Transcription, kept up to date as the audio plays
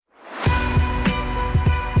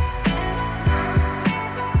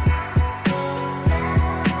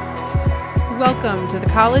Welcome to the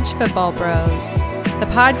College Football Bros, the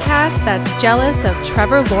podcast that's jealous of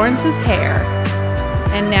Trevor Lawrence's hair.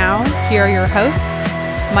 And now, here are your hosts,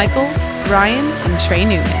 Michael, Ryan, and Trey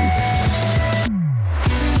Newman.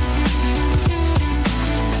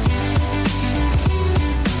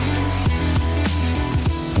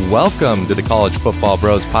 Welcome to the College Football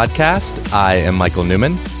Bros podcast. I am Michael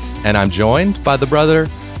Newman, and I'm joined by the brother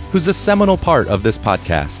who's a seminal part of this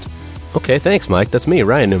podcast. Okay, thanks, Mike. That's me,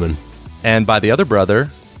 Ryan Newman. And by the other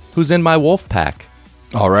brother who's in my wolf pack.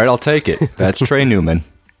 All right, I'll take it. That's Trey Newman.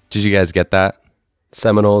 Did you guys get that?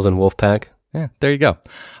 Seminoles and Wolfpack. Yeah, there you go. All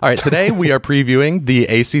right, today we are previewing the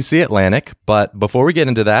ACC Atlantic, but before we get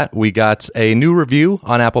into that, we got a new review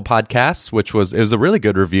on Apple Podcasts, which was a really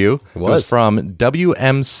good review. It was from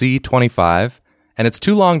WMC25, and it's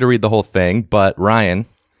too long to read the whole thing, but Ryan,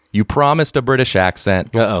 you promised a British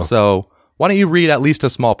accent, so why don't you read at least a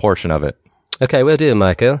small portion of it? Okay, will do,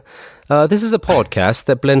 Michael. This is a podcast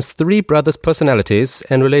that blends three brothers' personalities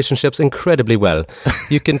and relationships incredibly well.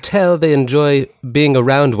 You can tell they enjoy being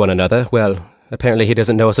around one another. Well, apparently he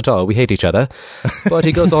doesn't know us at all. We hate each other. But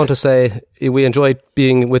he goes on to say, we enjoy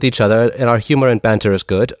being with each other and our humor and banter is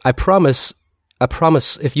good. I promise,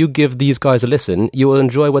 if you give these guys a listen, you will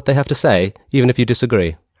enjoy what they have to say, even if you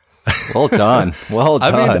disagree. Well done. Well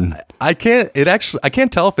done. I mean, I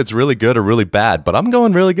can't tell if it's really good or really bad, but I'm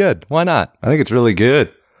going really good. Why not? I think it's really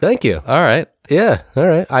good. Thank you. All right. Yeah, all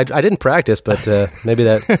right. I didn't practice, but maybe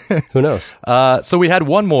that, who knows? So we had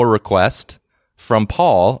one more request from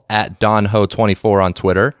Paul at DonHo24 on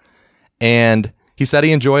Twitter, and he said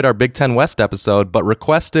he enjoyed our Big Ten West episode, but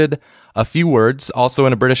requested a few words, also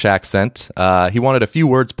in a British accent. He wanted a few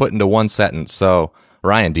words put into one sentence. So,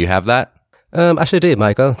 Ryan, do you have that? I sure do,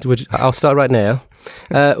 Michael. I'll start right now.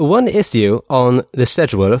 One issue on the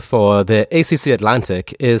schedule for the ACC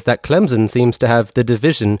Atlantic is that Clemson seems to have the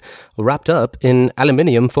division wrapped up in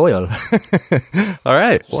aluminium foil. All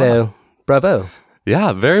right. So, bravo.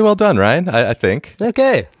 Yeah, very well done, Ryan, I think.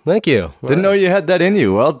 Okay, thank you. Didn't know you had that in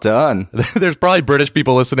you. Well done. There's probably British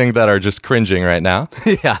people listening that are just cringing right now.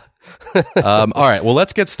 Yeah. All right, well,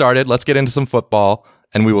 let's get started. Let's get into some football,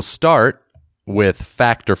 and we will start with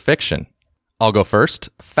fact or fiction. I'll go first.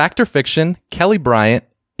 Fact or fiction, Kelly Bryant,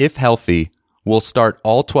 if healthy, will start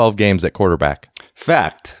all 12 games at quarterback.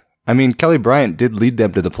 Fact. I mean, Kelly Bryant did lead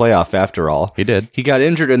them to the playoff after all. He did. He got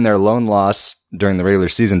injured in their lone loss during the regular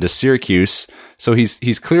season to Syracuse, so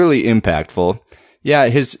he's clearly impactful. Yeah,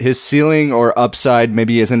 his ceiling or upside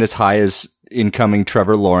maybe isn't as high as incoming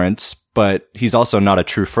Trevor Lawrence, but he's also not a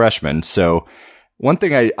true freshman. So one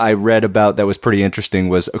thing I read about that was pretty interesting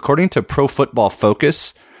was, according to Pro Football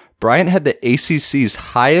Focus, Bryant had the ACC's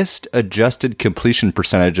highest adjusted completion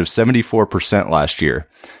percentage of 74% last year.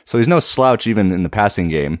 So he's no slouch even in the passing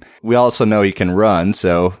game. We also know he can run,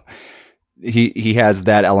 so he has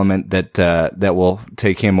that element that will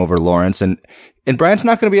take him over Lawrence. And Bryant's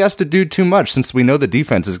not going to be asked to do too much, since we know the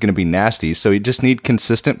defense is going to be nasty. So he just need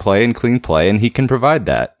consistent play and clean play, and he can provide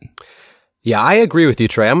that. Yeah, I agree with you,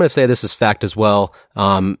 Trey. I'm going to say this is fact as well,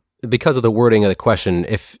 because of the wording of the question.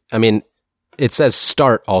 It says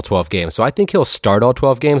start all 12 games. So I think he'll start all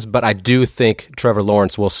 12 games, but I do think Trevor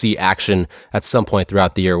Lawrence will see action at some point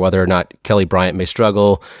throughout the year, whether or not Kelly Bryant may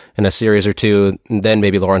struggle in a series or two, and then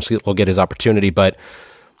maybe Lawrence will get his opportunity. But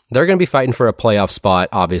they're going to be fighting for a playoff spot,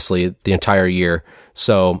 obviously, the entire year.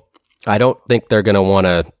 So I don't think they're going to want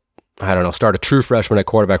to, start a true freshman at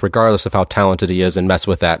quarterback, regardless of how talented he is, and mess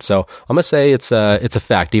with that. So I'm going to say it's a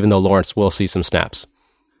fact, even though Lawrence will see some snaps.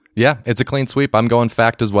 Yeah, it's a clean sweep. I'm going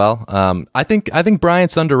fact as well. I think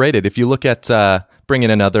Bryant's underrated. If you look at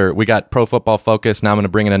bringing another, we got Pro Football Focus. Now I'm going to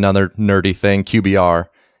bring in another nerdy thing, QBR.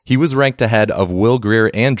 He was ranked ahead of Will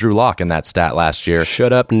Grier and Drew Lock in that stat last year.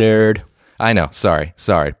 Shut up, nerd. I know. Sorry.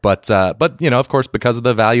 But of course, because of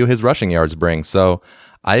the value his rushing yards bring. So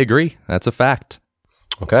I agree. That's a fact.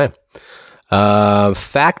 Okay.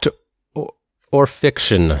 Fact or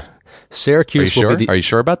fiction? Syracuse will be Are you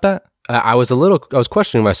sure about that? I was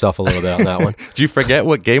questioning myself a little bit on that one. Did you forget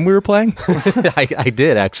what game we were playing? I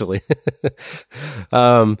did, actually.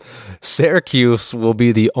 Syracuse will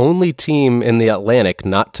be the only team in the Atlantic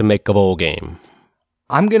not to make a bowl game.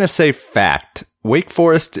 I'm going to say fact. Wake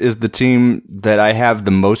Forest is the team that I have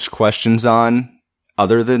the most questions on,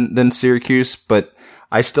 other than Syracuse, but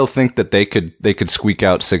I still think that they could squeak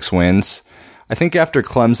out 6 wins. I think after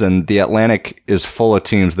Clemson, the Atlantic is full of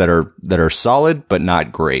teams that are solid but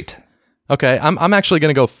not great. Okay, I'm actually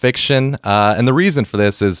going to go fiction, and the reason for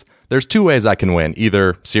this is there's 2 ways I can win.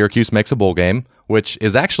 Either Syracuse makes a bowl game, which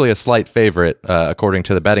is actually a slight favorite according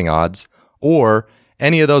to the betting odds, or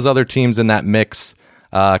any of those other teams in that mix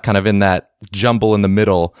kind of in that jumble in the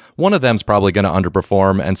middle. One of them's probably going to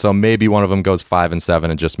underperform, and so maybe one of them goes 5-7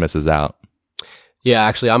 and just misses out. Yeah,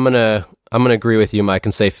 actually, I'm gonna agree with you, Mike,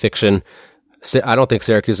 and say fiction. I don't think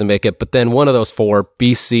Syracuse will make it, but then one of those four,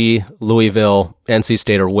 BC, Louisville, NC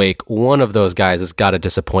State, or Wake, one of those guys has got to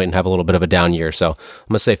disappoint and have a little bit of a down year. So I'm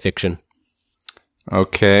going to say fiction.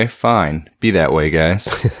 Okay, fine. Be that way, guys.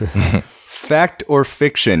 Fact or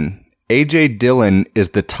fiction? A.J. Dillon is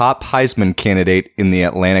the top Heisman candidate in the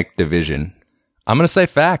Atlantic Division. I'm going to say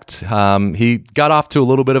fact. He got off to a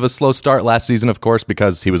little bit of a slow start last season, of course,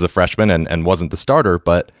 because he was a freshman and wasn't the starter,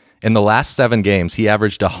 but in the last 7 games, he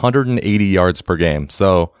averaged 180 yards per game.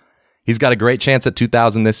 So he's got a great chance at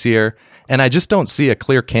 2,000 this year. And I just don't see a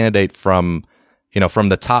clear candidate from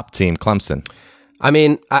the top team, Clemson. I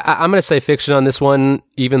mean, I'm going to say fiction on this one,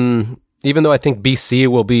 even though I think BC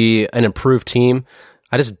will be an improved team.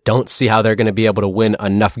 I just don't see how they're going to be able to win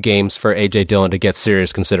enough games for A.J. Dillon to get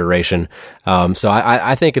serious consideration. So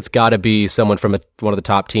I think it's got to be someone from one of the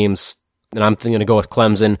top teams. And I'm going to go with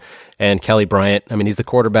Clemson and Kelly Bryant. I mean, he's the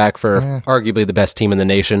quarterback for arguably the best team in the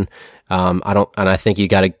nation. I think you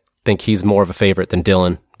got to think he's more of a favorite than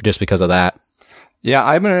Dillon just because of that. Yeah,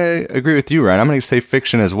 I'm going to agree with you, Ryan. I'm going to say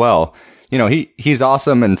fiction as well. He's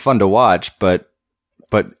awesome and fun to watch, but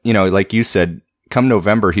like you said, come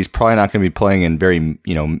November, he's probably not going to be playing in very,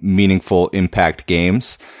 meaningful impact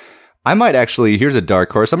games. I might actually, here's a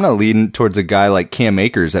dark horse. I'm going to lean towards a guy like Cam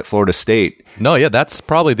Akers at Florida State. No, yeah, that's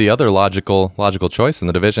probably the other logical choice in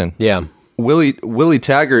the division. Yeah. Willie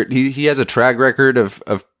Taggart, he has a track record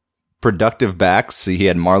of productive backs. He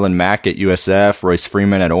had Marlon Mack at USF, Royce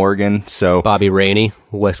Freeman at Oregon. So Bobby Rainey,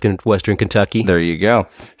 Western Kentucky. There you go.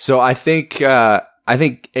 So I think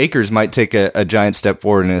Akers might take a giant step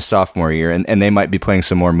forward in his sophomore year, and they might be playing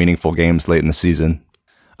some more meaningful games late in the season.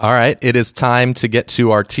 All right, it is time to get to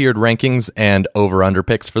our tiered rankings and over-under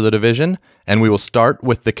picks for the division, and we will start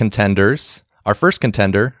with the contenders. Our first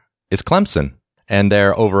contender is Clemson, and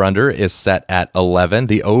their over-under is set at 11.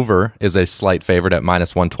 The over is a slight favorite at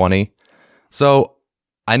 -120. So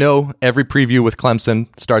I know every preview with Clemson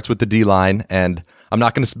starts with the D-line, and I'm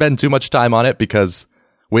not going to spend too much time on it because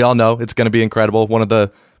we all know it's going to be incredible. One of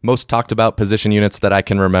the most talked about position units that I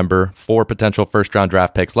can remember, 4 potential first-round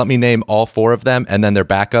draft picks. Let me name all 4 of them and then their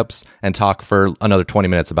backups and talk for another 20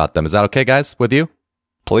 minutes about them. Is that okay, guys, with you?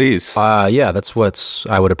 Please. Yeah, that's what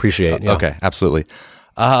I would appreciate. Yeah. Okay, absolutely.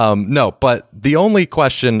 No, but the only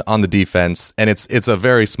question on the defense, and it's a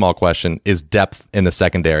very small question, is depth in the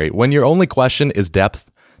secondary. When your only question is depth,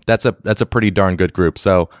 that's a pretty darn good group.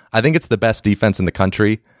 So I think it's the best defense in the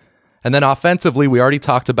country. And then offensively, we already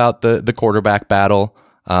talked about the quarterback battle.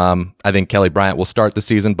 I think Kelly Bryant will start the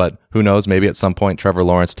season, but who knows? Maybe at some point Trevor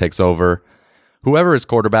Lawrence takes over. Whoever is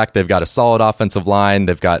quarterback, they've got a solid offensive line.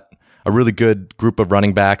 They've got a really good group of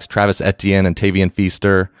running backs, Travis Etienne and Tavian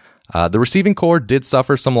Feaster. The receiving core did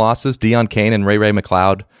suffer some losses. Deion Kane and Ray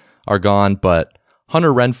McLeod are gone, but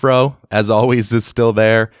Hunter Renfrow, as always, is still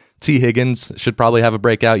there. T. Higgins should probably have a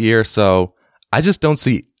breakout year, so I just don't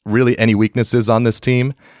see really any weaknesses on this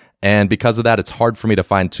team. And because of that, it's hard for me to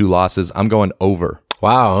find 2 losses. I'm going over.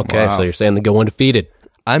 Wow. Okay. Wow. So you're saying they go undefeated.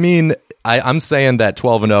 I mean, I'm saying that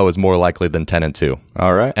 12-0 is more likely than 10-2.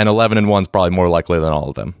 All right. And 11-1 is probably more likely than all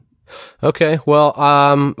of them. Okay. Well,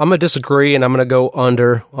 I'm going to disagree, and I'm going to go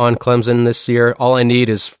under on Clemson this year. All I need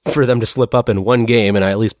is for them to slip up in one game, and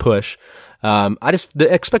I at least push. The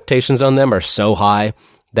expectations on them are so high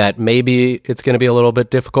that maybe it's going to be a little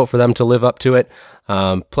bit difficult for them to live up to it.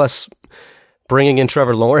 Plus, bringing in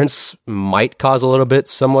Trevor Lawrence might cause a little bit,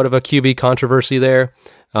 somewhat of a QB controversy there,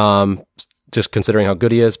 just considering how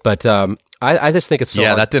good he is. But I just think it's so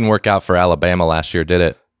hard. That didn't work out for Alabama last year, did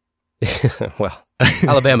it? Well,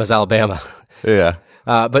 Alabama's Alabama. Yeah.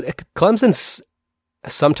 But Clemson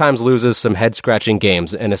sometimes loses some head-scratching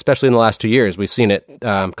games, and especially in the last 2 years. We've seen it.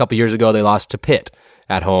 A couple years ago, they lost to Pitt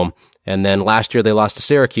at home, and then last year they lost to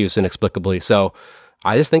Syracuse inexplicably. So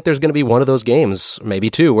I just think there's going to be one of those games, maybe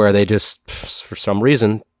 2, where they just, for some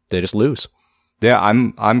reason, they just lose. Yeah,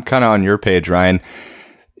 I'm kind of on your page, Ryan.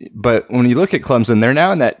 But when you look at Clemson, they're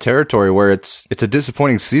now in that territory where it's a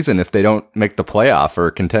disappointing season if they don't make the playoff or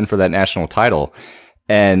contend for that national title.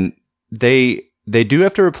 And they do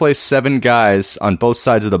have to replace 7 guys on both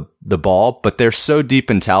sides of the ball, but they're so deep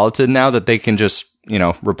and talented now that they can just,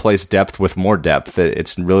 replace depth with more depth.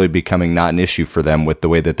 It's really becoming not an issue for them with the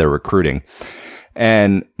way that they're recruiting.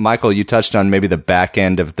 And Michael, you touched on maybe the back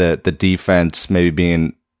end of the defense maybe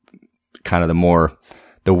being kind of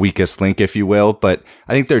the weakest link, if you will. But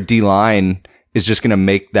I think their D-line is just going to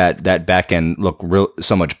make that back end look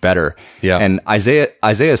so much better. Yeah. And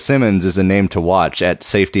Isaiah Simmons is a name to watch at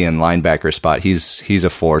safety and linebacker spot. He's a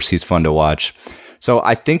force. He's fun to watch. So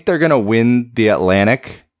I think they're going to win the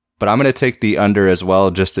Atlantic, but I'm going to take the under as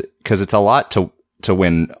well, just because it's a lot to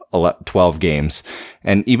win 12 games.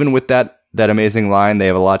 And even with that amazing line, they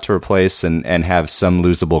have a lot to replace and have some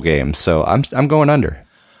losable games. So I'm going under.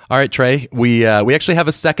 All right, Trey, we actually have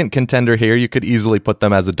a second contender here. You could easily put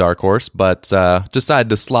them as a dark horse, but decided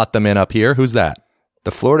to slot them in up here. Who's that?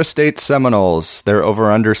 The Florida State Seminoles. Their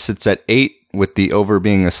over-under sits at 8, with the over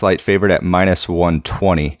being a slight favorite at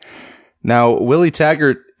 -120. Now, Willie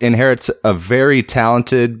Taggart inherits a very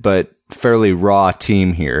talented but fairly raw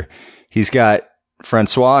team here. He's got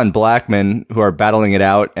Francois and Blackman who are battling it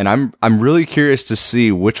out, and I'm really curious to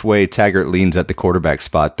see which way Taggart leans at the quarterback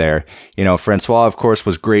spot there. You know, Francois, of course,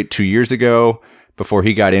 was great 2 years ago before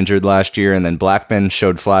he got injured last year, and then Blackman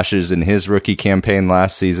showed flashes in his rookie campaign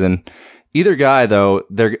last season. Either guy, though,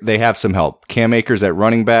 they have some help. Cam Akers at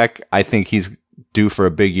running back, I think he's due for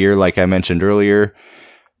a big year, like I mentioned earlier.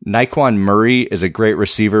 Nyquan Murray is a great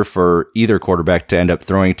receiver for either quarterback to end up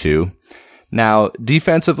throwing to. Now,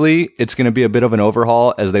 defensively, it's going to be a bit of an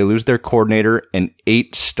overhaul as they lose their coordinator and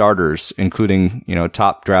 8 starters, including,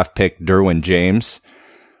 top draft pick Derwin James.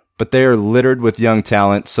 But they are littered with young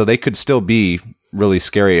talent, so they could still be really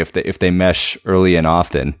scary if they mesh early and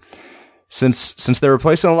often. Since they're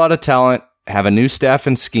replacing a lot of talent, have a new staff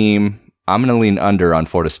and scheme, I'm going to lean under on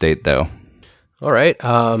Florida State, though. All right.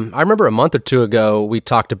 I remember a month or two ago, we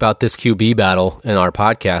talked about this QB battle in our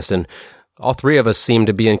podcast, and all three of us seemed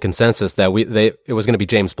to be in consensus that it was going to be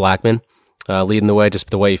James Blackman leading the way, just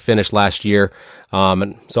the way he finished last year.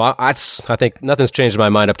 And so I think nothing's changed in my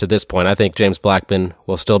mind up to this point. I think James Blackman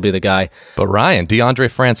will still be the guy. But Ryan, DeAndre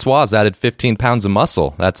Francois added 15 pounds of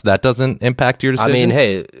muscle. That doesn't impact your decision? I mean,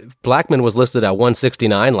 hey, Blackman was listed at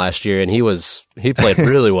 169 last year, and he played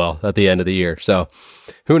really well at the end of the year. So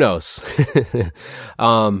who knows?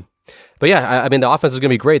 But yeah, I mean, the offense is going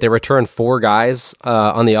to be great. They returned 4 guys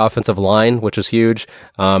on the offensive line, which is huge.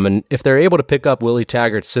 And if they're able to pick up Willie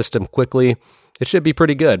Taggart's system quickly, it should be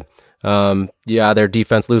pretty good. Yeah, their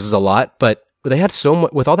defense loses a lot, but they had so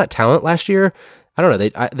much with all that talent last year. I don't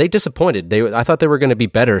know. They disappointed. I thought they were going to be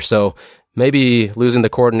better. So maybe losing the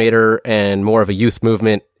coordinator and more of a youth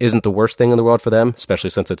movement isn't the worst thing in the world for them,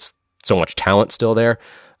 especially since it's so much talent still there.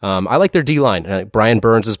 I like their D-line. Brian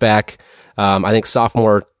Burns is back. I think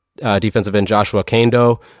sophomore defensive end Joshua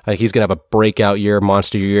Kando, I think he's going to have a breakout year,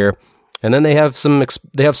 monster year. And then they have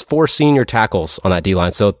 4 senior tackles on that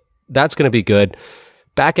D-line, so that's going to be good.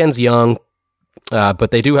 Back end's young,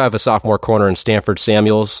 but they do have a sophomore corner in Stanford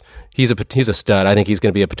Samuels. He's a stud. I think he's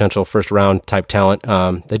going to be a potential first-round type talent.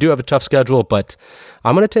 They do have a tough schedule, but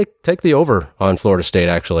I'm going to take the over on Florida State,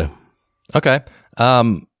 actually. Okay.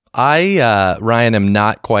 I, Ryan, am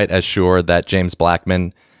not quite as sure that James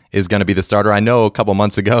Blackman is going to be the starter. I know a couple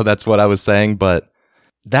months ago that's what I was saying, but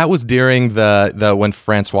that was during the when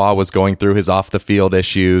Francois was going through his off the field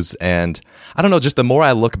issues, and I don't know, just the more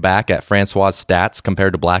I look back at Francois' stats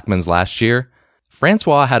compared to Blackman's last year,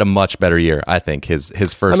 Francois had a much better year, I think, his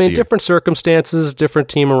first year. Different circumstances, different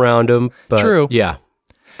team around him, but true. Yeah.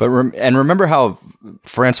 But remember how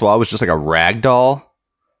Francois was just like a rag doll?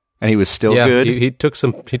 And he was still good? He took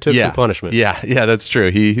some punishment. Yeah, that's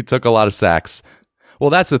true. He took a lot of sacks. Well,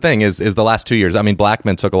 that's the thing is the last 2 years. I mean,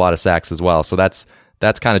 Blackman took a lot of sacks as well. So that's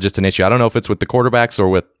kind of just an issue. I don't know if it's with the quarterbacks or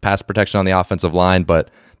with pass protection on the offensive line,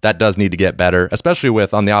 but that does need to get better, especially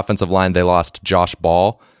with on the offensive line, they lost Josh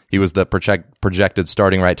Ball. He was the projected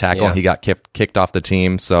starting right tackle, and he got kicked off the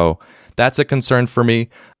team. So that's a concern for me.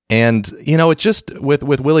 And, it's just with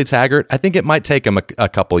Willie Taggart, I think it might take him a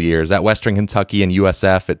couple years. At Western Kentucky and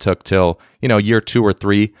USF, it took till, year 2 or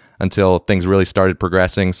 3 until things really started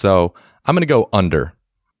progressing. So I'm going to go under.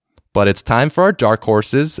 But it's time for our dark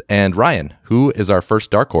horses. And Ryan, who is our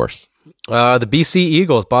first dark horse? The BC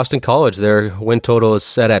Eagles, Boston College. Their win total is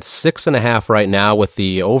set at 6.5 right now, with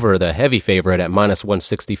the over, the heavy favorite, at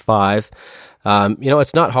 -165.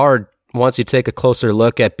 It's not hard once you take a closer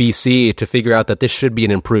look at BC to figure out that this should be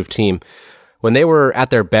an improved team. When they were at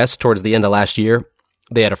their best towards the end of last year,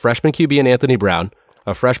 they had a freshman QB in Anthony Brown,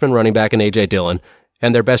 a freshman running back in A.J. Dillon,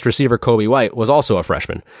 and their best receiver, Kobe White, was also a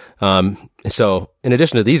freshman. So in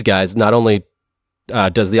addition to these guys, not only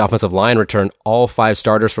does the offensive line return all 5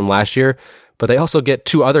 starters from last year, but they also get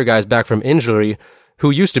 2 other guys back from injury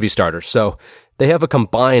who used to be starters. So they have a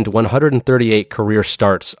combined 138 career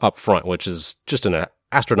starts up front, which is just an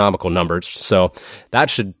astronomical number. So that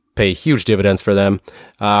should pay huge dividends for them.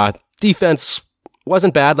 Defense,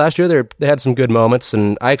 wasn't bad last year. They had some good moments,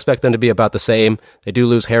 and I expect them to be about the same. They do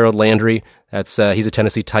lose Harold Landry. He's a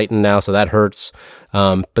Tennessee Titan now, so that hurts.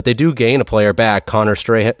 But they do gain a player back, Connor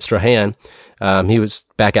Strahan. He was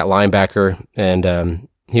back at linebacker, and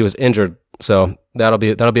he was injured, so that'll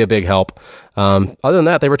be a big help. Other than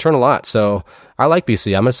that, they return a lot, so I like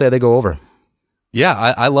BC. I'm going to say they go over.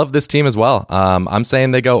 Yeah, I love this team as well. I'm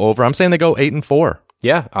saying they go over. I'm saying they go 8-4.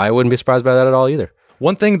 Yeah, I wouldn't be surprised by that at all either.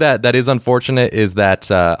 One thing that is unfortunate is that,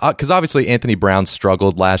 because obviously Anthony Brown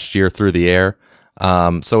struggled last year through the air,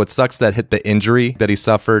 so it sucks that the injury that he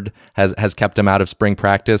suffered has kept him out of spring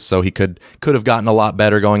practice, so he could have gotten a lot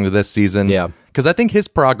better going into this season. Yeah. Because I think his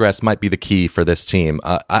progress might be the key for this team.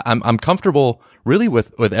 I'm comfortable really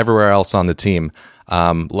with everywhere else on the team.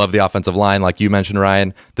 Love the offensive line, like you mentioned,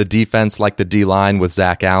 Ryan. The defense, like the D-line with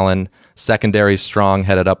Zach Allen. Secondary strong,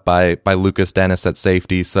 headed up by Lucas Dennis at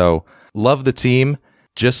safety. So love the team.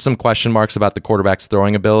 Just some question marks about the quarterback's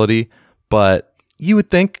throwing ability. But you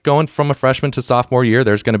would think going from a freshman to sophomore year,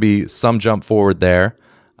 there's going to be some jump forward there.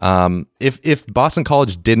 If Boston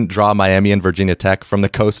College didn't draw Miami and Virginia Tech from the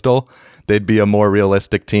Coastal, they'd be a more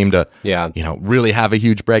realistic team to really have a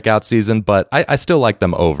huge breakout season. But I still like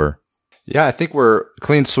them over. Yeah, I think we're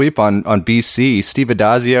clean sweep on BC. Steve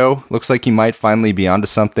Adazio looks like he might finally be onto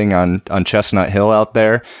something on Chestnut Hill out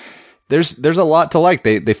there. There's a lot to like.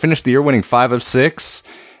 They finished the year winning 5 of 6,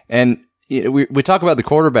 and we talk about the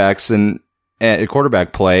quarterbacks and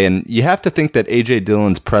quarterback play, and you have to think that AJ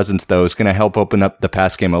Dillon's presence though is going to help open up the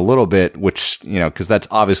pass game a little bit, which because that's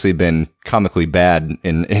obviously been comically bad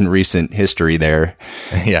in recent history there.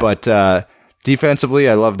 Yeah. But defensively,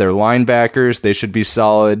 I love their linebackers. They should be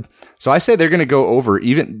solid. So I say they're going to go over,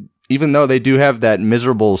 even though they do have that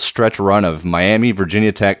miserable stretch run of Miami,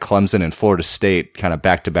 Virginia Tech, Clemson, and Florida State kind of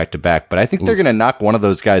back to back to back. But I think they're going to knock one of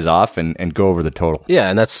those guys off and go over the total. Yeah,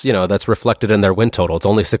 and that's reflected in their win total. It's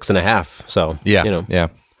only 6.5. So yeah.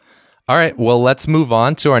 All right, well, let's move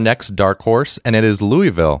on to our next dark horse, and it is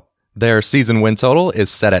Louisville. Their season win total is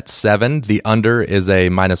set at 7. The under is a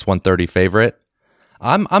 -130 favorite.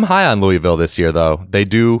 I'm high on Louisville this year, though. They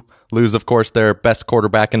do lose, of course, their best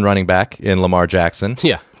quarterback and running back in Lamar Jackson.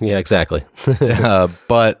 Yeah, exactly.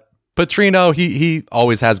 But Petrino, he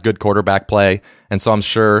always has good quarterback play, and so I'm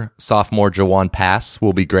sure sophomore Jawan Pass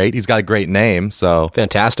will be great. He's got a great name, so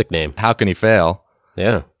fantastic name. How can he fail?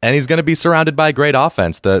 Yeah. And he's going to be surrounded by a great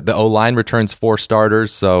offense. The O-line returns 4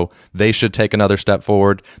 starters, so they should take another step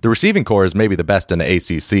forward. The receiving core is maybe the best in the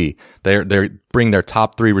ACC. They bring their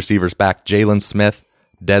top 3 receivers back, Jalen Smith,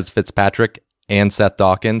 Des Fitzpatrick, and Seth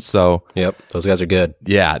Dawkins. So yep, those guys are good.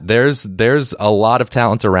 Yeah, there's a lot of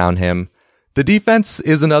talent around him. The defense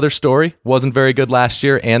is another story. Wasn't very good last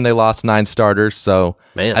year, and they lost 9 starters. So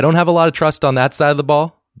I don't have a lot of trust on that side of the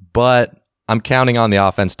ball, but I'm counting on the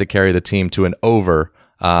offense to carry the team to an over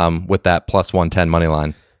with that +110 money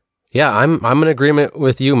line. Yeah, I'm in agreement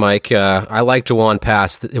with you, Mike. I like Jawan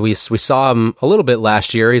Pass. We saw him a little bit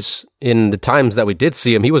last year. He's in the times that we did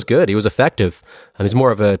see him, he was good. He was effective. He's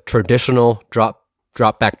more of a traditional drop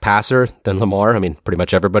back passer than Lamar. I mean, pretty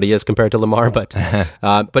much everybody is compared to Lamar, but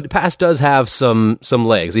Pass does have some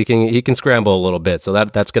legs. He can scramble a little bit, so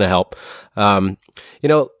that's going to help.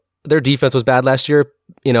 Their defense was bad last year,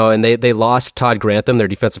 and they lost Todd Grantham, their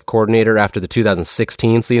defensive coordinator, after the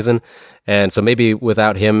 2016 season. And so maybe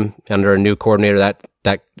without him under a new coordinator,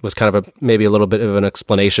 that was kind of maybe a little bit of an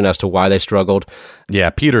explanation as to why they struggled.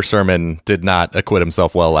 Yeah, Peter Sirmon did not acquit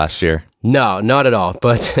himself well last year. No, not at all.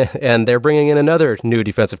 But and they're bringing in another new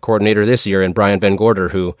defensive coordinator this year, in Brian Van Gorder,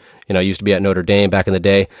 who used to be at Notre Dame back in the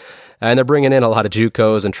day. And they're bringing in a lot of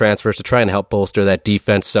JUCOs and transfers to try and help bolster that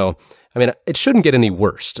defense. So, I mean, it shouldn't get any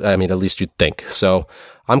worse. I mean, at least you'd think. So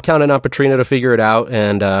I'm counting on Petrino to figure it out,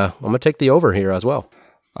 and I'm going to take the over here as well.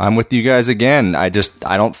 I'm with you guys again. I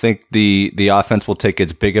don't think the offense will take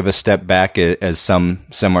as big of a step back as some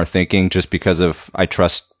are thinking, just because I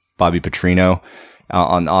trust Bobby Petrino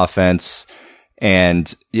on offense.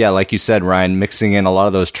 And yeah, like you said, Ryan, mixing in a lot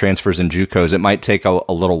of those transfers and JUCOs, it might take a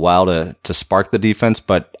little while to spark the defense,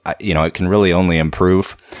 but it can really only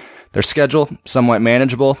improve. Their schedule, somewhat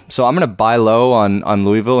manageable. So I'm going to buy low on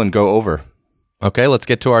Louisville and go over. Okay, let's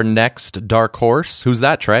get to our next dark horse. Who's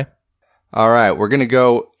that, Trey? All right, we're going to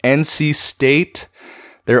go NC State.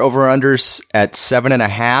 Their over-unders at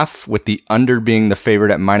 7.5, with the under being the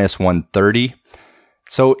favorite at -130.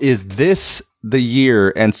 So is this the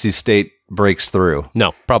year NC State breaks through?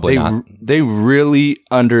 No, probably not. They really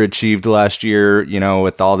underachieved last year,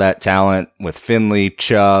 with all that talent, with Finley,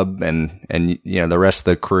 Chubb, and the rest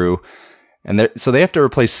of the crew. And so they have to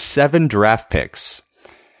replace 7 draft picks.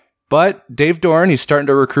 But Dave Doran, he's starting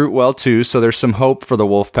to recruit well too, so there's some hope for the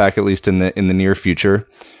Wolfpack, at least in the near future.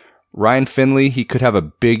 Ryan Finley, he could have a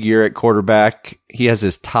big year at quarterback. He has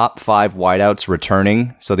his top 5 wideouts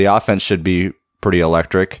returning, so the offense should be pretty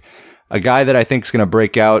electric. A guy that I think is going to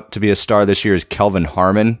break out to be a star this year is Kelvin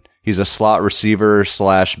Harmon. He's a slot receiver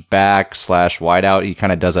 / back / wideout. He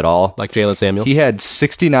kind of does it all. Like Jalen Samuels. He had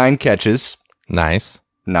 69 catches. Nice.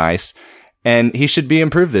 And he should be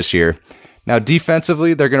improved this year. Now,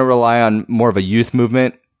 defensively, they're going to rely on more of a youth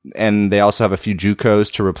movement, and they also have a few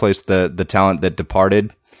JUCOs to replace the talent that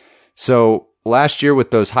departed. So last year with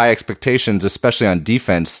those high expectations, especially on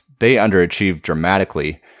defense, they underachieved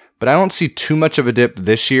dramatically. But I don't see too much of a dip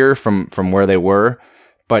this year from where they were.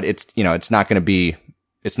 But it's not going to be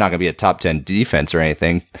a top 10 defense or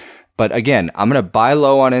anything. But again, I'm going to buy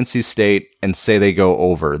low on NC State and say they go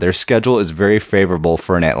over. Their schedule is very favorable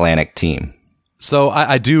for an Atlantic team. So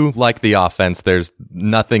I do like the offense. There's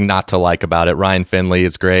nothing not to like about it. Ryan Finley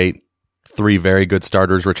is great. 3 very good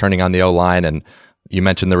starters returning on the O-line, and you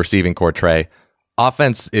mentioned the receiving core, Trey.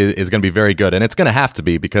 Offense is going to be very good, and it's going to have to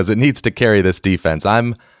be because it needs to carry this defense.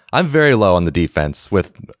 I'm very low on the defense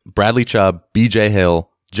with Bradley Chubb, BJ Hill,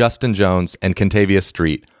 Justin Jones, and Contavious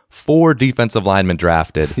Street. 4 defensive linemen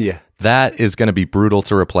drafted. Yeah. That is going to be brutal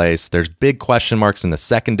to replace. There's big question marks in the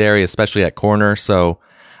secondary, especially at corner. So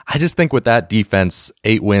I just think with that defense,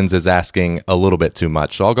 8 wins is asking a little bit too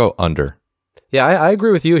much. So I'll go under. Yeah, I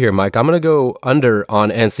agree with you here, Mike. I'm going to go under on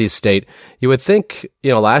NC State. You would think,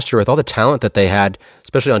 last year with all the talent that they had,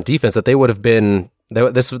 especially on defense, that they would have been,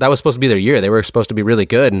 that was supposed to be their year. They were supposed to be really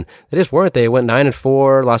good, and they just weren't. They went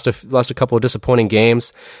 9-4, lost a couple of disappointing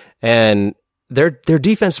games, and their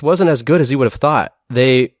defense wasn't as good as you would have thought.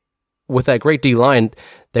 With that great D-line,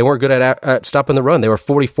 they weren't good at stopping the run. They were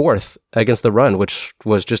 44th against the run, which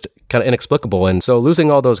was just kind of inexplicable. And so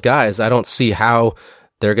losing all those guys, I don't see how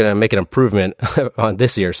they're going to make an improvement on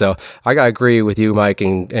this year. So I got to agree with you, Mike,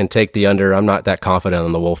 and take the under. I'm not that confident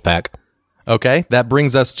on the Wolfpack. Okay, that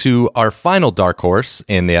brings us to our final dark horse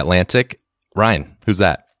in the Atlantic. Ryan, who's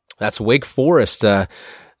that? That's Wake Forest.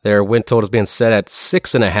 Their win total is being set at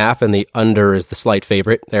 6.5, and the under is the slight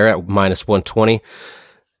favorite. They're at -120.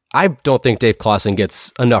 I don't think Dave Clawson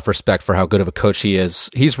gets enough respect for how good of a coach he is.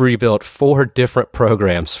 He's rebuilt 4 different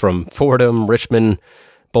programs from Fordham, Richmond,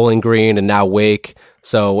 Bowling Green, and now Wake.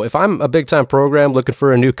 So if I'm a big-time program looking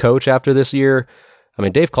for a new coach after this year,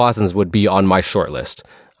 Dave Clawson's would be on my short list.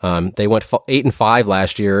 They went 8-5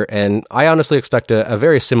 last year, and I honestly expect a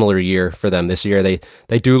very similar year for them this year.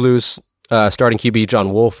 They do lose starting QB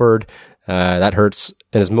John Wolford. That hurts.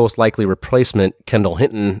 And his most likely replacement, Kendall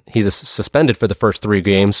Hinton, he's suspended for the first 3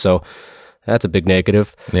 games, so that's a big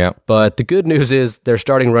negative. Yeah. But the good news is their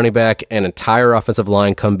starting running back and entire offensive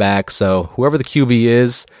line come back, so whoever the QB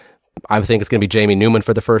is, I think it's going to be Jamie Newman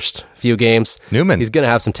for the first few games. Newman. He's going to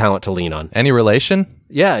have some talent to lean on. Any relation?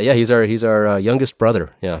 Yeah, he's our youngest brother.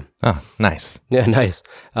 Yeah. Oh, nice. Yeah, nice.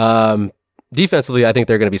 Defensively, I think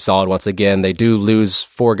they're going to be solid once again. They do lose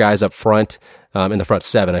 4 guys up front, in the front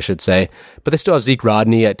 7, I should say. But they still have Zeke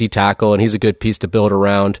Rodney at D-tackle, and he's a good piece to build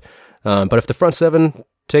around. But if the front 7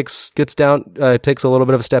 takes a little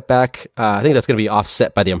bit of a step back, I think that's going to be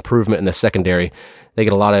offset by the improvement in the secondary. They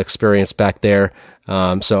get a lot of experience back there.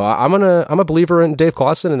 So I'm a believer in Dave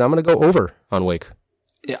Clawson, and I'm going to go over on Wake.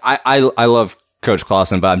 Yeah, I love Coach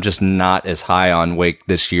Clawson, but I'm just not as high on Wake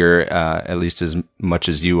this year, at least as much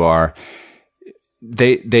as you are.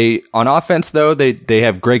 They on offense though, they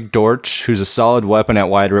have Greg Dortch, who's a solid weapon at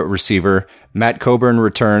wide receiver. Matt Coburn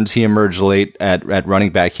returns. He emerged late at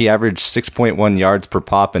running back. He averaged 6.1 yards per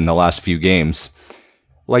pop in the last few games.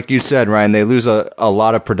 Like you said, Ryan, they lose a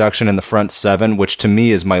lot of production in the front 7, which to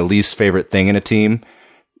me is my least favorite thing in a team.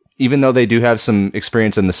 Even though they do have some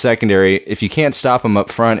experience in the secondary, if you can't stop them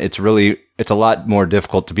up front, it's a lot more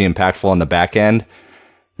difficult to be impactful on the back end.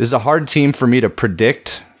 This is a hard team for me to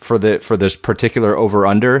predict for this particular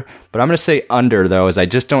over-under, but I'm going to say under, though, as I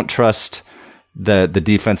just don't trust the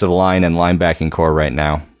defensive line and linebacking core right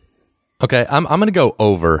now. Okay, I'm going to go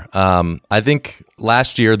over. I think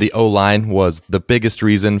last year the O-line was the biggest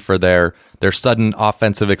reason for their sudden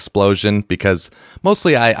offensive explosion, because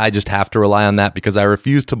mostly I just have to rely on that because I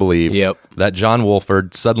refuse to believe that John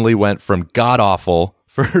Wolford suddenly went from god-awful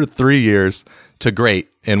for 3 years to great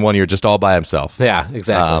in 1 year just all by himself. Yeah,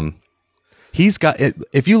 exactly. He's got,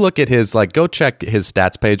 if you look at his, go check his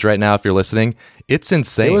stats page right now if you're listening. It's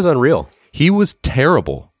insane. It was unreal. He was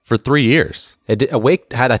terrible for 3 years.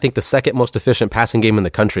 Wake had, I think, the second most efficient passing game in the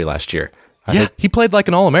country last year. He played like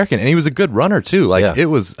an All-American, and he was a good runner, too. Like, It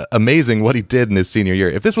was amazing what he did in his senior year.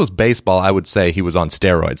 If this was baseball, I would say he was on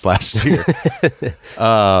steroids last year.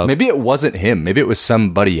 Maybe it wasn't him. Maybe it was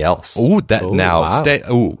somebody else. We're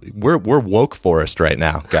woke forest right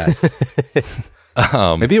now, guys.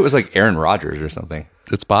 Maybe it was like Aaron Rodgers or something.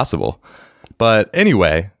 It's possible. But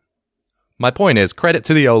anyway, my point is credit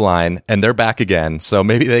to the O-line, and they're back again, so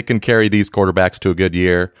maybe they can carry these quarterbacks to a good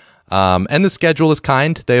year. And the schedule is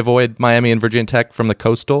kind. They avoid Miami and Virginia Tech from the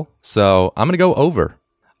Coastal. So I'm going to go over.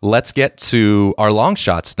 Let's get to our long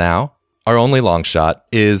shots now. Our only long shot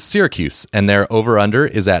is Syracuse, and their over-under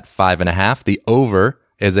is at 5.5. The over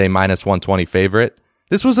is a -120 favorite.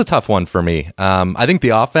 This was a tough one for me. I think the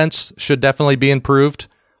offense should definitely be improved.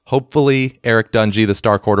 Hopefully, Eric Dungey, the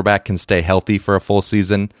star quarterback, can stay healthy for a full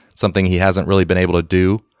season, something he hasn't really been able to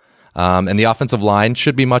do. And the offensive line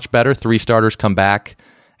should be much better. 3 starters come back.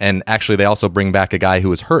 And actually, they also bring back a guy who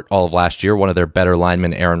was hurt all of last year, one of their better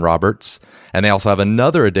linemen, Aaron Roberts. And they also have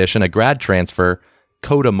another addition, a grad transfer,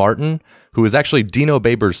 Coda Martin, who is actually Dino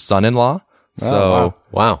Babers' son-in-law.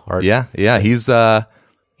 Wow. Yeah. He's,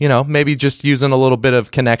 maybe just using a little bit of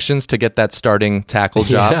connections to get that starting tackle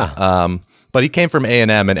job. Yeah. But he came from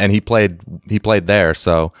A&M and he played there.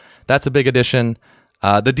 So that's a big addition.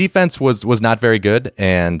 The defense was not very good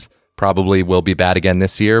and probably will be bad again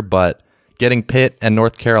this year, but getting Pitt and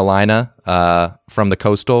North Carolina from the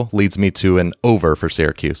Coastal leads me to an over for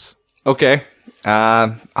Syracuse. Okay,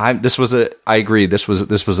 I agree. This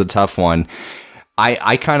was a tough one.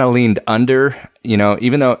 I kind of leaned under.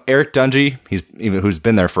 Even though Eric Dungey, who's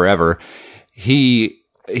been there forever,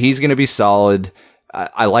 he's going to be solid.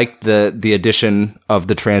 I like the addition of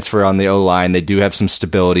the transfer on the O-line. They do have some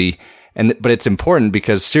stability. But it's important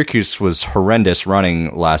because Syracuse was horrendous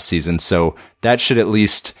running last season, so that should at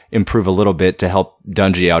least improve a little bit to help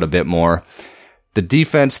Dungey out a bit more. The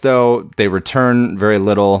defense, though, they return very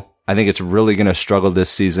little. I think it's really going to struggle this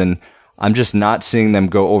season. I'm just not seeing them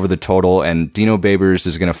go over the total, and Dino Babers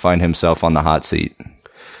is going to find himself on the hot seat.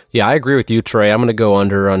 Yeah, I agree with you, Trey. I'm going to go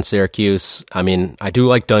under on Syracuse. I mean, I do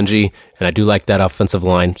like Dungey, and I do like that offensive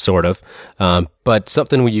line, sort of. But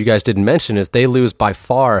something you guys didn't mention is they lose by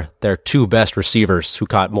far their 2 best receivers who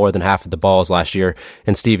caught more than half of the balls last year,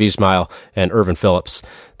 and Steve Ismail and Irvin Phillips.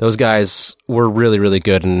 Those guys were really, really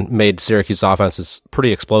good and made Syracuse offenses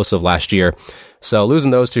pretty explosive last year. So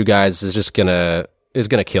losing those 2 guys is just gonna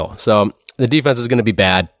kill. So the defense is going to be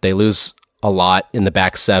bad. They lose a lot in the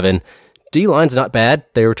back 7. D-line's not bad.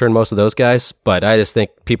 They return most of those guys, but I just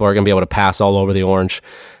think people are going to be able to pass all over the orange.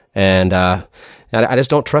 And I just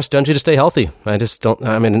don't trust Dungey to stay healthy.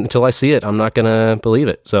 Until I see it, I'm not going to believe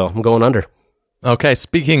it. So I'm going under. Okay,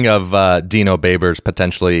 speaking of Dino Babers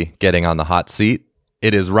potentially getting on the hot seat,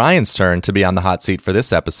 it is Ryan's turn to be on the hot seat for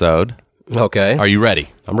this episode. Okay. Are you ready?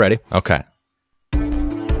 I'm ready. Okay.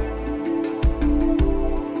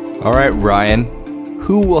 All right, Ryan,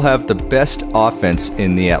 who will have the best offense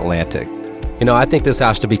in the Atlantic? I think this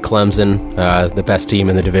has to be Clemson, the best team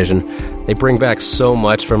in the division. They bring back so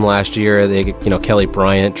much from last year. Kelly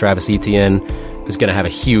Bryant, Travis Etienne is going to have a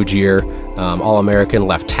huge year. All-American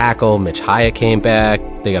left tackle, Mitch Hyatt came back.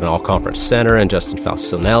 They got an all-conference center and Justin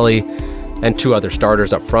Falcinelli, and 2 other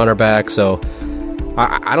starters up front are back. So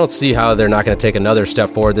I don't see how they're not going to take another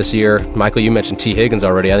step forward this year. Michael, you mentioned T. Higgins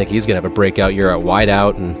already. I think he's going to have a breakout year at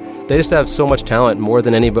wideout, and they just have so much talent, more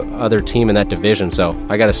than any other team in that division. So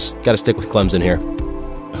I got to stick with Clemson here.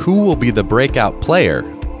 Who will be the breakout player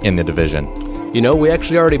in the division? We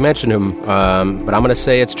actually already mentioned him, but I'm going to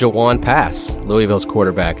say it's Jawan Pass, Louisville's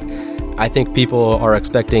quarterback. I think people are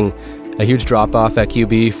expecting a huge drop-off at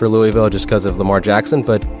QB for Louisville just because of Lamar Jackson,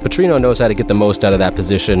 but Petrino knows how to get the most out of that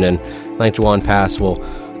position, and I think Jawan Pass will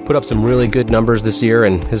put up some really good numbers this year,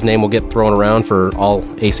 and his name will get thrown around for all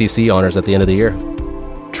ACC honors at the end of the year.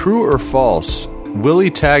 True or false, Willie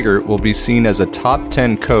Taggart will be seen as a top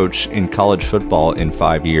 10 coach in college football in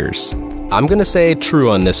 5 years? I'm going to say true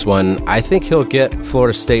on this one. I think he'll get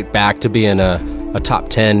Florida State back to being a top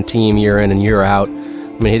 10 team year in and year out.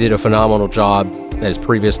 He did a phenomenal job at his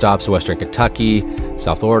previous stops, Western Kentucky,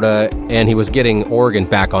 South Florida, and he was getting Oregon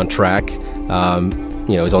back on track.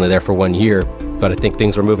 He was only there for 1 year, but I think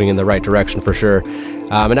things were moving in the right direction for sure.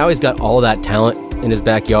 And now he's got all of that talent in his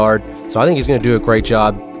backyard, so I think he's going to do a great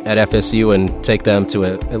job at FSU and take them to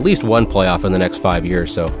at least one playoff in the next 5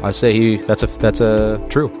 years. So I say that's a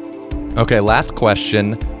true. Okay, last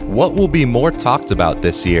question. What will be more talked about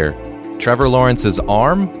this year? Trevor Lawrence's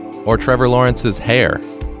arm or Trevor Lawrence's hair?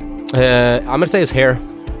 I'm going to say his hair.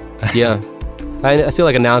 Yeah. I feel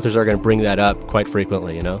like announcers are going to bring that up quite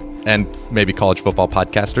frequently, And maybe college football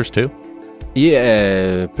podcasters too?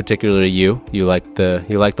 Yeah, particularly you. You like the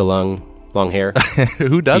long hair.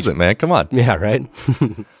 Who doesn't, man? Come on. Yeah, right?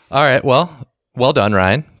 All right. Well done,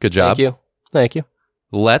 Ryan. Good job. Thank you.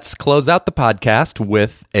 Let's close out the podcast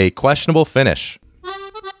with a questionable finish.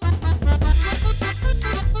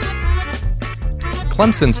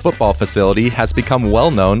 Clemson's football facility has become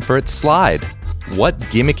well known for its slide. What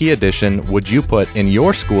gimmicky addition would you put in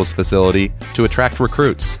your school's facility to attract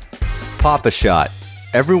recruits? Pop-A-Shot.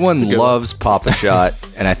 Everyone loves Pop-A-Shot,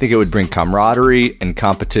 and I think it would bring camaraderie and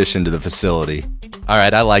competition to the facility. All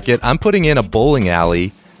right, I like it. I'm putting in a bowling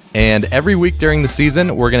alley, and every week during the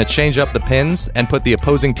season, we're going to change up the pins and put the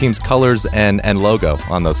opposing team's colors and logo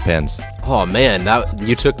on those pins. Oh, man,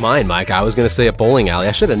 you took mine, Mike. I was going to say a bowling alley.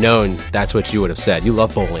 I should have known that's what you would have said. You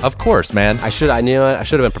love bowling. Of course, man. I should have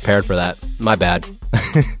been prepared for that. My bad.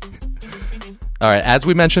 All right, as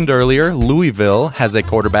we mentioned earlier, Louisville has a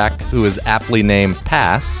quarterback who is aptly named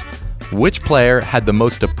Pass. Which player had the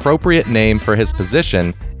most appropriate name for his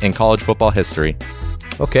position in college football history?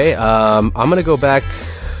 Okay, I'm going to go back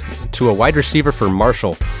to a wide receiver for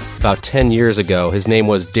Marshall about 10 years ago. His name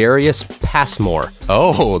was Darius Passmore.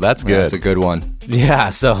 Oh, that's good. That's a good one. Yeah,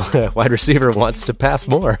 so wide receiver wants to pass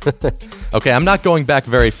more. Okay, I'm not going back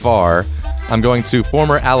very far. I'm going to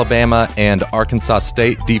former Alabama and Arkansas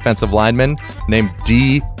State defensive lineman named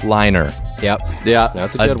D. Liner. Yep. Yeah.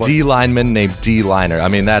 That's a good one. A D lineman named D. Liner. I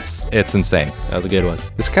mean, it's insane. That was a good one.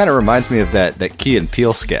 This kind of reminds me of that Key and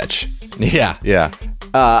Peele sketch. Yeah.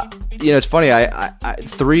 It's funny. I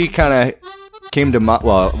three kind of came to mind.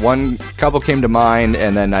 Well, one couple came to mind,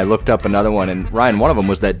 and then I looked up another one. And Ryan, one of them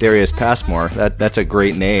was that Darius Passmore. That's a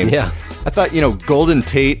great name. Yeah. I thought, Golden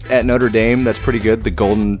Tate at Notre Dame. That's pretty good. The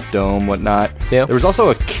Golden Dome, whatnot. Yeah. There was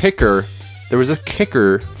also a kicker. There was a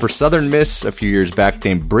kicker for Southern Miss a few years back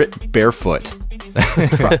named Britt Barefoot.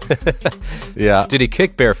 Yeah. Did he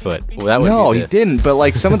kick barefoot? Well, no, he didn't.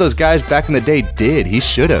 But some of those guys back in the day did. He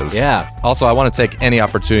should have. Yeah. Also, I want to take any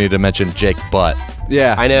opportunity to mention Jake Butt.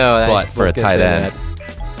 Yeah. I know. Butt for a tight end.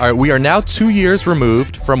 All right, we are now 2 years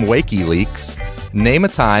removed from WikiLeaks. Name a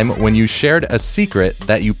time when you shared a secret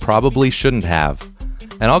that you probably shouldn't have.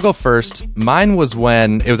 And I'll go first. Mine was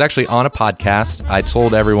when, it was actually on a podcast, I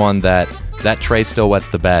told everyone that tray still wets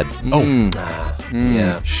the bed.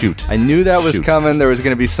 Yeah. Shoot. I knew that was coming. There was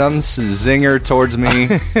going to be some zinger towards me.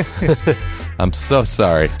 I'm so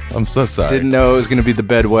sorry. Didn't know it was going to be the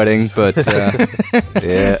bedwetting, but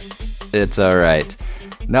yeah, it's all right.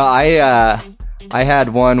 No, I had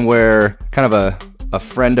one where kind of a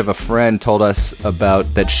friend of a friend told us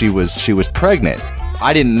about that she was pregnant.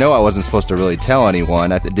 I didn't know. I wasn't supposed to really tell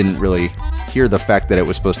anyone. I didn't really hear the fact that it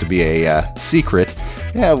was supposed to be a secret.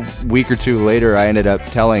 Yeah, a week or two later, I ended up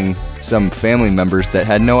telling some family members that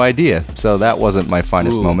had no idea. So that wasn't my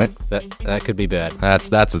finest moment. That could be bad.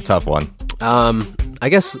 That's a tough one. I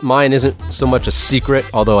guess mine isn't so much a secret,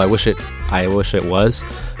 although I wish it was.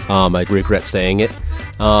 I regret saying it.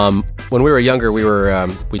 When we were younger, we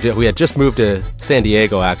had just moved to San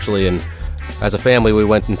Diego actually, and as a family, we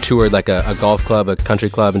went and toured a golf club, a country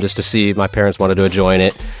club, and just to see. My parents wanted to join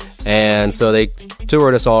it, and so they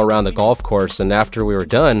toured us all around the golf course. And after we were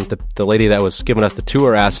done, the lady that was giving us the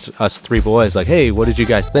tour asked us three boys, "Hey, what did you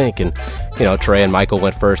guys think?" And Trey and Michael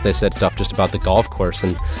went first. They said stuff just about the golf course,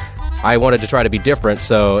 and I wanted to try to be different.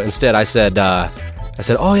 So instead, I said, "Oh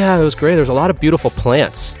yeah, it was great. There was a lot of beautiful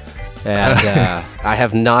plants." And I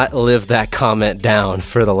have not lived that comment down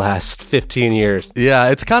for the last 15 years. Yeah,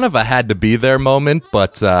 it's kind of a had to be there moment,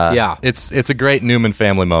 but yeah, it's a great Newman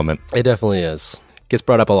family moment. It definitely is. Gets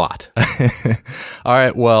brought up a lot. All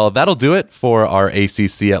right, well, that'll do it for our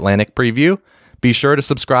ACC Atlantic preview. Be sure to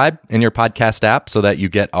subscribe in your podcast app so that you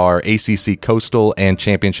get our ACC Coastal and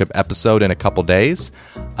Championship episode in a couple days.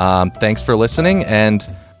 Thanks for listening, and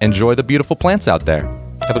enjoy the beautiful plants out there.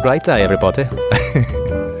 Have a great day, everybody.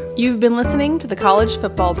 You've been listening to the College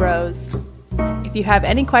Football Bros. If you have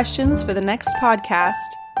any questions for the next podcast,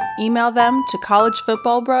 email them to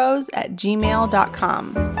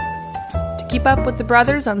collegefootballbros@gmail.com. To keep up with the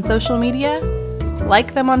brothers on social media,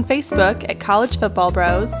 like them on Facebook at College Football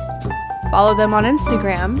Bros, follow them on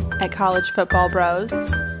Instagram at College Football Bros,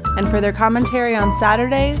 and for their commentary on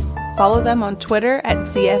Saturdays, follow them on Twitter at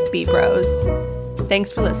CFB Bros.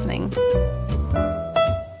 Thanks for listening.